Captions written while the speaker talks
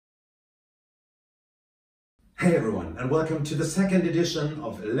Hey everyone, and welcome to the second edition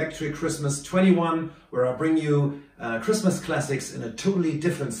of Electric Christmas 21, where I bring you Christmas classics in a totally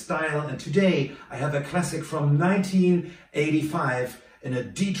different style. And today I have a classic from 1985 in a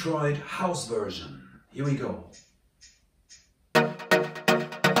Detroit house version. Here we go.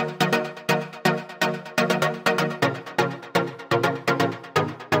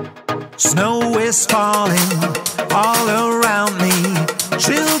 Snow is falling all around me,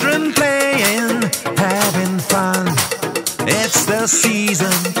 children playing, having fun. It's the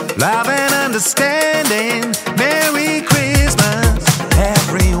season, love and understanding. Merry Christmas,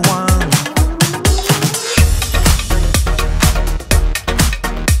 everyone.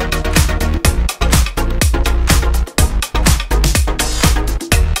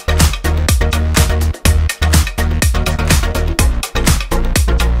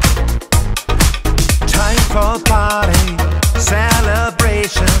 For party,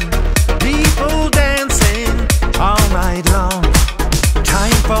 celebration, people dancing all night long.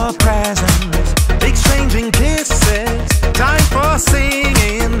 Time for presents, exchanging kisses. Time for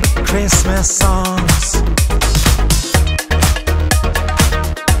singing Christmas songs.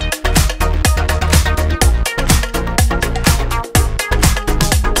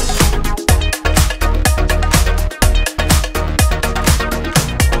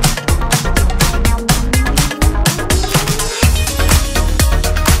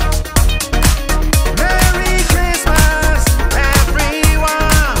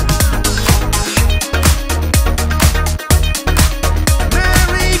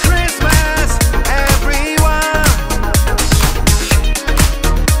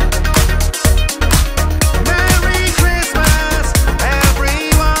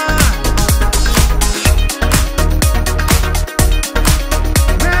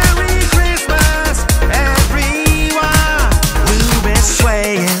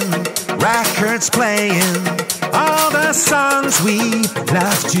 Records playing all the songs we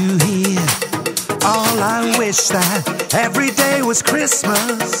love to hear. All I wish that every day was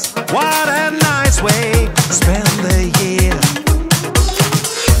Christmas. What a nice way to spend the year.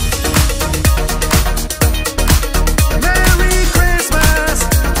 Merry Christmas,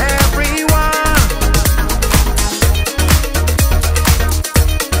 everyone.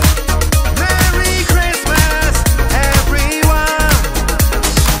 Merry Christmas, everyone.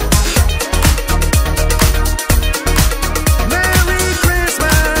 Merry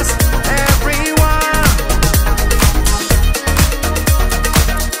Christmas, everyone.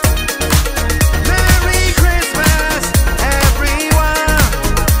 Merry Christmas, everyone.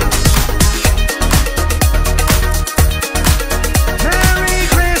 Merry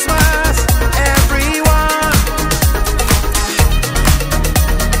Christmas, everyone.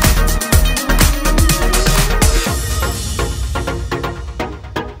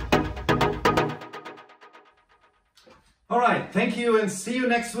 All right, thank you and see you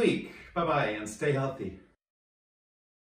next week. Bye-bye and stay healthy.